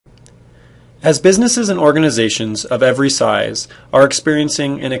As businesses and organizations of every size are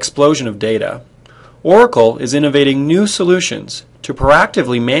experiencing an explosion of data, Oracle is innovating new solutions to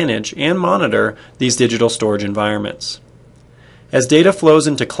proactively manage and monitor these digital storage environments. As data flows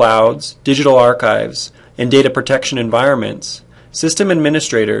into clouds, digital archives, and data protection environments, system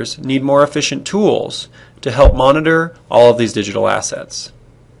administrators need more efficient tools to help monitor all of these digital assets.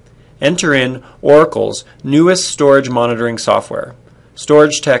 Enter in Oracle's newest storage monitoring software,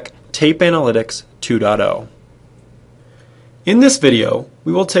 StorageTek Tape Analytics 2.0. In this video,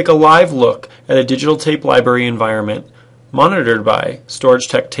 we will take a live look at a digital tape library environment monitored by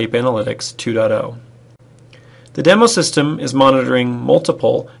StorageTek Tape Analytics 2.0. The demo system is monitoring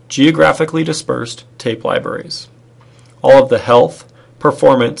multiple geographically dispersed tape libraries. All of the health,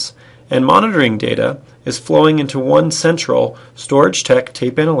 performance, and monitoring data is flowing into one central StorageTek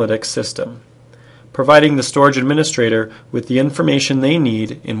Tape Analytics system, providing the storage administrator with the information they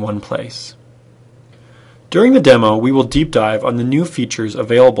need in one place. During the demo, we will deep dive on the new features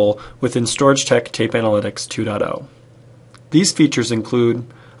available within StorageTek Tape Analytics 2.0. These features include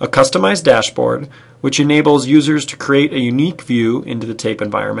a customized dashboard, which enables users to create a unique view into the tape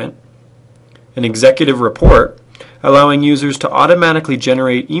environment, an executive report, allowing users to automatically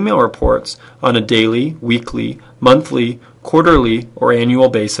generate email reports on a daily, weekly, monthly, quarterly, or annual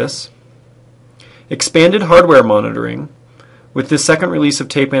basis, expanded hardware monitoring. With this second release of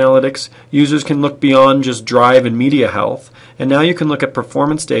Tape Analytics, users can look beyond just drive and media health, and now you can look at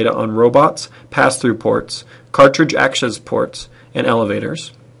performance data on robots, pass-through ports, cartridge access ports, and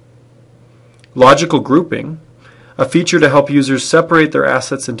elevators. Logical grouping, a feature to help users separate their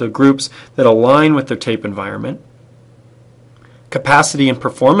assets into groups that align with their tape environment. Capacity and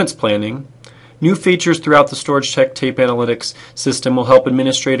performance planning. New features throughout the StorageTek Tape Analytics system will help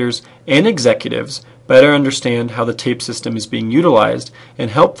administrators and executives better understand how the tape system is being utilized and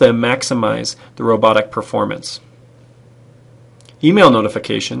help them maximize the robotic performance. Email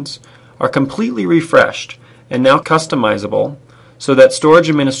notifications are completely refreshed and now customizable so that storage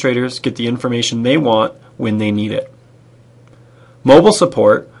administrators get the information they want when they need it. Mobile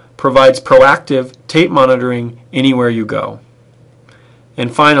support provides proactive tape monitoring anywhere you go.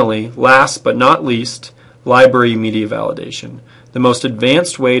 And finally, last but not least, library media validation, the most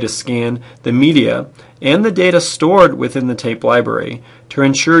advanced way to scan the media and the data stored within the tape library to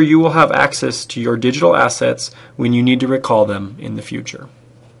ensure you will have access to your digital assets when you need to recall them in the future.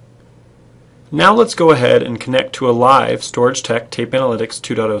 Now let's go ahead and connect to a live StorageTek Tape Analytics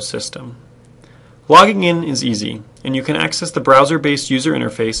 2.0 system. Logging in is easy, and you can access the browser-based user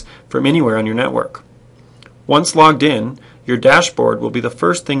interface from anywhere on your network. Once logged in, your dashboard will be the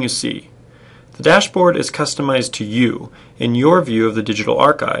first thing you see. The dashboard is customized to you and your view of the digital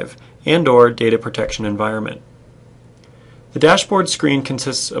archive and/or data protection environment. The dashboard screen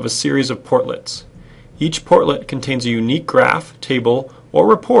consists of a series of portlets. Each portlet contains a unique graph, table, or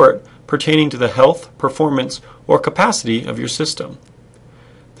report pertaining to the health, performance, or capacity of your system.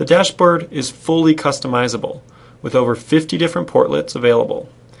 The dashboard is fully customizable, with over 50 different portlets available,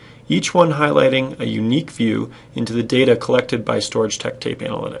 each one highlighting a unique view into the data collected by StorageTek Tape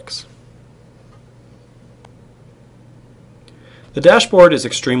Analytics. The dashboard is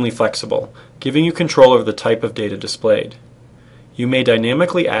extremely flexible, giving you control over the type of data displayed. You may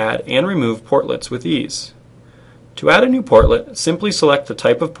dynamically add and remove portlets with ease. To add a new portlet, simply select the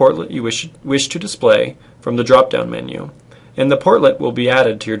type of portlet you wish to display from the drop-down menu, and the portlet will be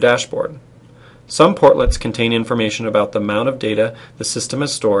added to your dashboard. Some portlets contain information about the amount of data the system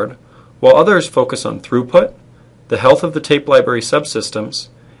has stored, while others focus on throughput, the health of the tape library subsystems,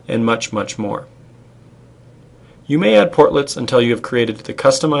 and much, much more. You may add portlets until you have created the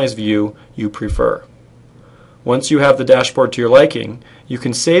customized view you prefer. Once you have the dashboard to your liking, you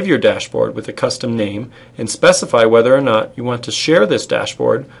can save your dashboard with a custom name and specify whether or not you want to share this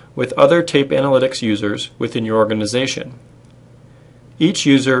dashboard with other Tape Analytics users within your organization. Each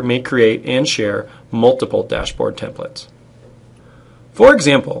user may create and share multiple dashboard templates. For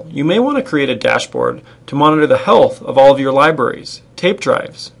example, you may want to create a dashboard to monitor the health of all of your libraries, tape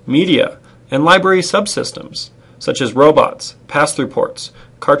drives, media, and library subsystems, such as robots, pass-through ports,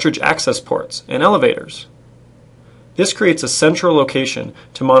 cartridge access ports, and elevators. This creates a central location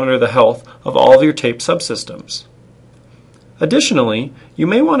to monitor the health of all of your tape subsystems. Additionally, you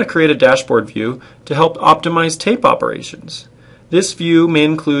may want to create a dashboard view to help optimize tape operations. This view may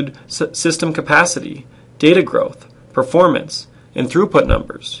include system capacity, data growth, performance, and throughput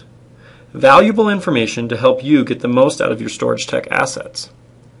numbers. Valuable information to help you get the most out of your StorageTek assets.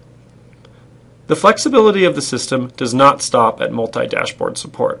 The flexibility of the system does not stop at multi-dashboard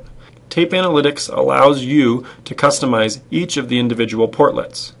support. Tape Analytics allows you to customize each of the individual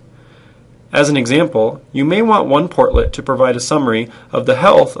portlets. As an example, you may want one portlet to provide a summary of the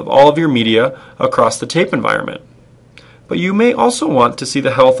health of all of your media across the tape environment. But you may also want to see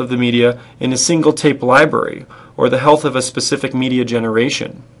the health of the media in a single tape library or the health of a specific media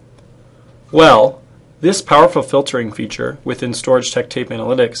generation. Well, this powerful filtering feature within StorageTek Tape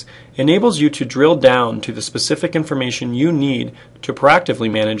Analytics enables you to drill down to the specific information you need to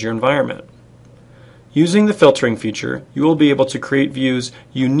proactively manage your environment. Using the filtering feature, you will be able to create views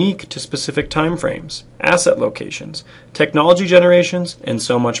unique to specific time frames, asset locations, technology generations, and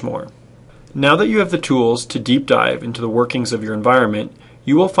so much more. Now that you have the tools to deep dive into the workings of your environment,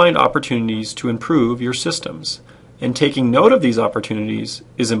 you will find opportunities to improve your systems, and taking note of these opportunities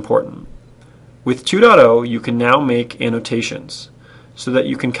is important. With 2.0, you can now make annotations so that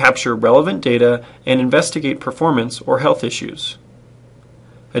you can capture relevant data and investigate performance or health issues.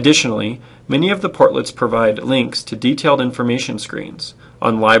 Additionally, many of the portlets provide links to detailed information screens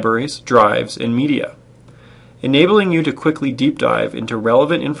on libraries, drives, and media, enabling you to quickly deep dive into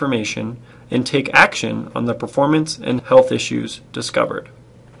relevant information and take action on the performance and health issues discovered.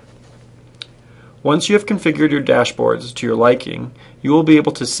 Once you have configured your dashboards to your liking, you will be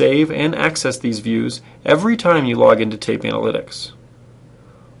able to save and access these views every time you log into Tape Analytics.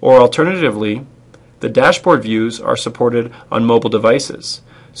 Or alternatively, the dashboard views are supported on mobile devices,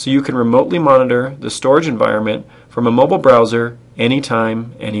 so you can remotely monitor the storage environment from a mobile browser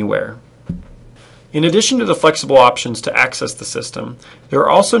anytime, anywhere. In addition to the flexible options to access the system, there are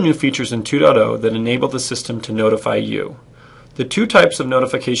also new features in 2.0 that enable the system to notify you. The two types of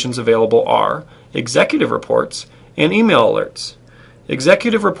notifications available are executive reports and email alerts.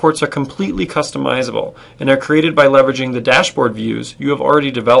 Executive reports are completely customizable and are created by leveraging the dashboard views you have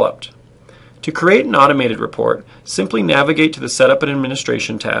already developed. To create an automated report, simply navigate to the Setup and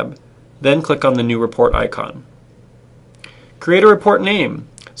Administration tab, then click on the new report icon. Create a report name.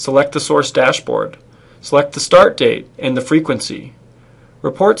 Select the source dashboard. Select the start date and the frequency.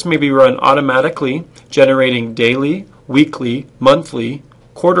 Reports may be run automatically, generating daily, weekly, monthly,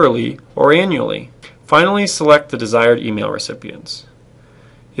 quarterly, or annually. Finally, select the desired email recipients.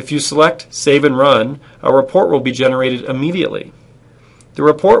 If you select Save and Run, a report will be generated immediately. The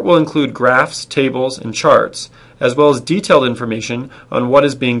report will include graphs, tables, and charts, as well as detailed information on what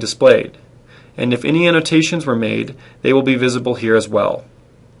is being displayed. And if any annotations were made, they will be visible here as well.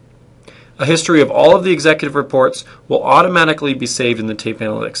 A history of all of the executive reports will automatically be saved in the Tape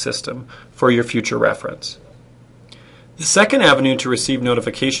Analytics system for your future reference. The second avenue to receive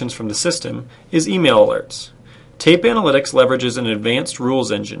notifications from the system is email alerts. Tape Analytics leverages an advanced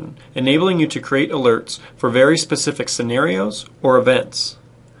rules engine, enabling you to create alerts for very specific scenarios or events.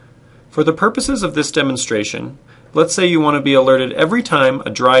 For the purposes of this demonstration, let's say you want to be alerted every time a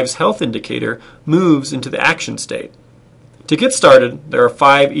drive's health indicator moves into the action state. To get started, there are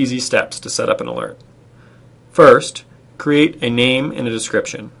 5 easy steps to set up an alert. First, create a name and a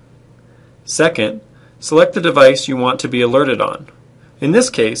description. Second, select the device you want to be alerted on. In this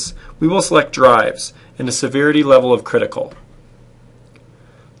case, we will select drives and a severity level of critical.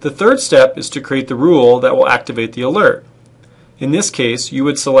 The third step is to create the rule that will activate the alert. In this case, you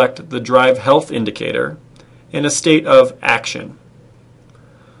would select the drive health indicator and a state of action.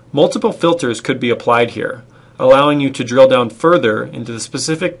 Multiple filters could be applied here, allowing you to drill down further into the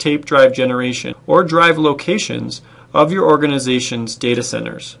specific tape drive generation or drive locations of your organization's data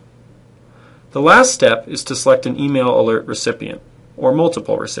centers. The last step is to select an email alert recipient or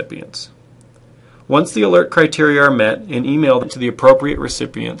multiple recipients. Once the alert criteria are met, an email to the appropriate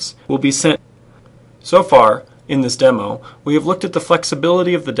recipients will be sent. So far, in this demo, we have looked at the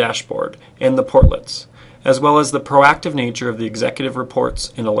flexibility of the dashboard and the portlets, as well as the proactive nature of the executive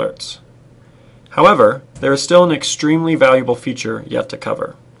reports and alerts. However, there is still an extremely valuable feature yet to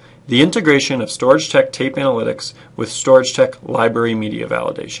cover: the integration of StorageTek Tape Analytics with StorageTek Library Media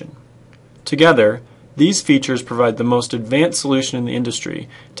Validation. Together, these features provide the most advanced solution in the industry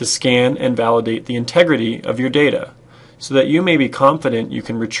to scan and validate the integrity of your data, so that you may be confident you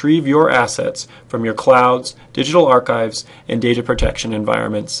can retrieve your assets from your clouds, digital archives, and data protection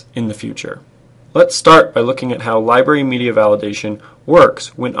environments in the future. Let's start by looking at how library media validation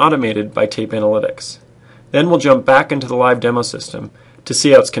works when automated by Tape Analytics. Then we'll jump back into the live demo system to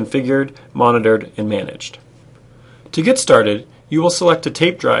see how it's configured, monitored, and managed. To get started, you will select a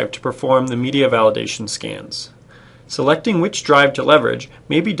tape drive to perform the media validation scans. Selecting which drive to leverage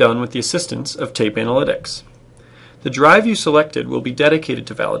may be done with the assistance of Tape Analytics. The drive you selected will be dedicated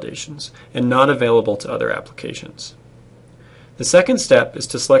to validations and not available to other applications. The second step is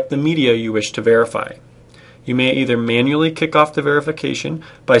to select the media you wish to verify. You may either manually kick off the verification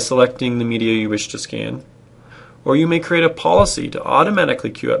by selecting the media you wish to scan, or you may create a policy to automatically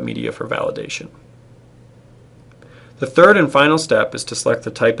queue up media for validation. The third and final step is to select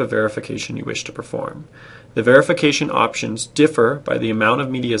the type of verification you wish to perform. The verification options differ by the amount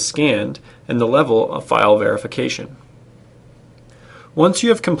of media scanned and the level of file verification. Once you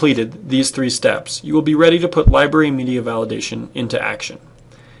have completed these 3 steps, you will be ready to put library media validation into action.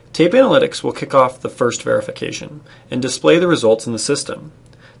 Tape Analytics will kick off the first verification and display the results in the system.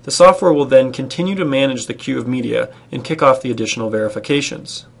 The software will then continue to manage the queue of media and kick off the additional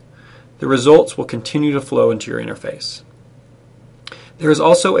verifications. The results will continue to flow into your interface. There is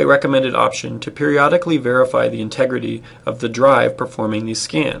also a recommended option to periodically verify the integrity of the drive performing these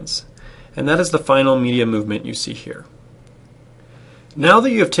scans, and that is the final media movement you see here. Now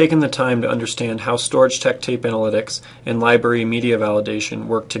that you have taken the time to understand how StorageTek Tape Analytics and Library Media Validation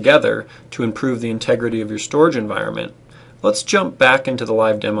work together to improve the integrity of your storage environment, let's jump back into the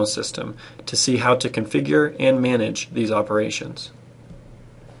live demo system to see how to configure and manage these operations.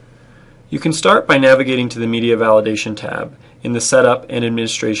 You can start by navigating to the Media Validation tab in the Setup and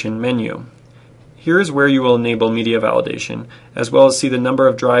Administration menu. Here is where you will enable media validation, as well as see the number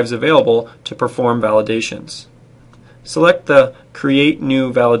of drives available to perform validations. Select the Create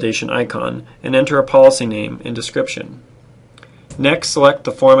New Validation icon and enter a policy name and description. Next, select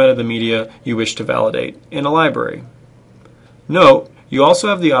the format of the media you wish to validate and a library. Note, you also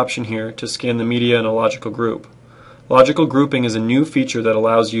have the option here to scan the media in a logical group. Logical grouping is a new feature that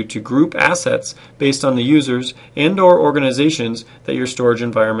allows you to group assets based on the users and/or organizations that your storage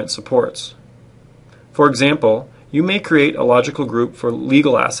environment supports. For example, you may create a logical group for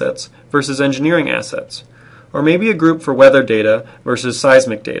legal assets versus engineering assets, or maybe a group for weather data versus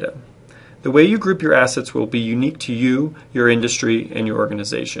seismic data. The way you group your assets will be unique to you, your industry, and your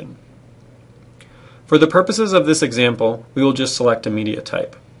organization. For the purposes of this example, we will just select a media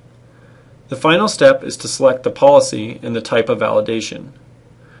type. The final step is to select the policy and the type of validation.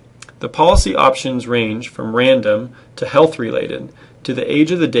 The policy options range from random to health-related to the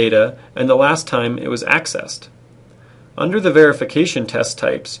age of the data and the last time it was accessed. Under the verification test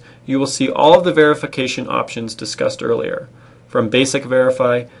types, you will see all of the verification options discussed earlier, from Basic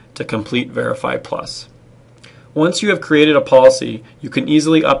Verify to Complete Verify Plus. Once you have created a policy, you can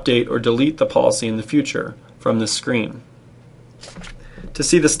easily update or delete the policy in the future from this screen. To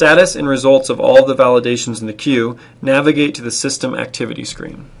see the status and results of all of the validations in the queue, navigate to the System Activity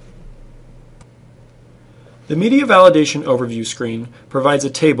screen. The Media Validation Overview screen provides a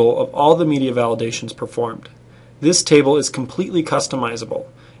table of all the media validations performed. This table is completely customizable,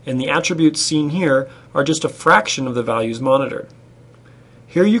 and the attributes seen here are just a fraction of the values monitored.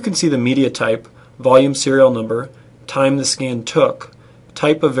 Here you can see the media type, volume serial number, time the scan took,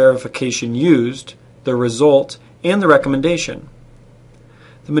 type of verification used, the result, and the recommendation.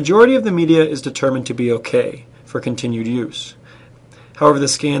 The majority of the media is determined to be okay for continued use. However, the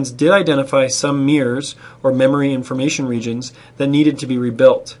scans did identify some mirrors or memory information regions that needed to be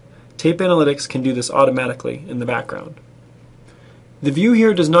rebuilt. Tape Analytics can do this automatically in the background. The view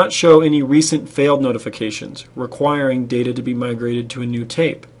here does not show any recent failed notifications requiring data to be migrated to a new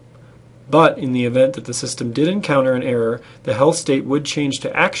tape. But in the event that the system did encounter an error, the health state would change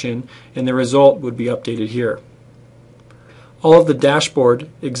to action and the result would be updated here. All of the dashboard,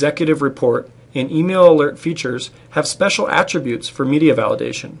 executive report, and email alert features have special attributes for media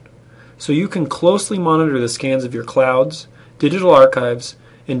validation, so you can closely monitor the scans of your clouds, digital archives,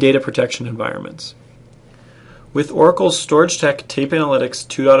 and data protection environments. With Oracle's StorageTek Tape Analytics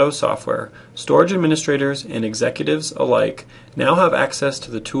 2.0 software, storage administrators and executives alike now have access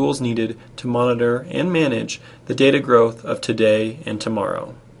to the tools needed to monitor and manage the data growth of today and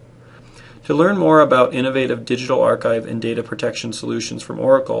tomorrow. To learn more about innovative digital archive and data protection solutions from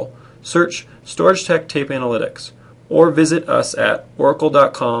Oracle, search StorageTek Tape Analytics or visit us at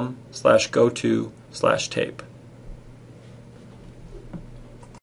oracle.com/go-to/tape.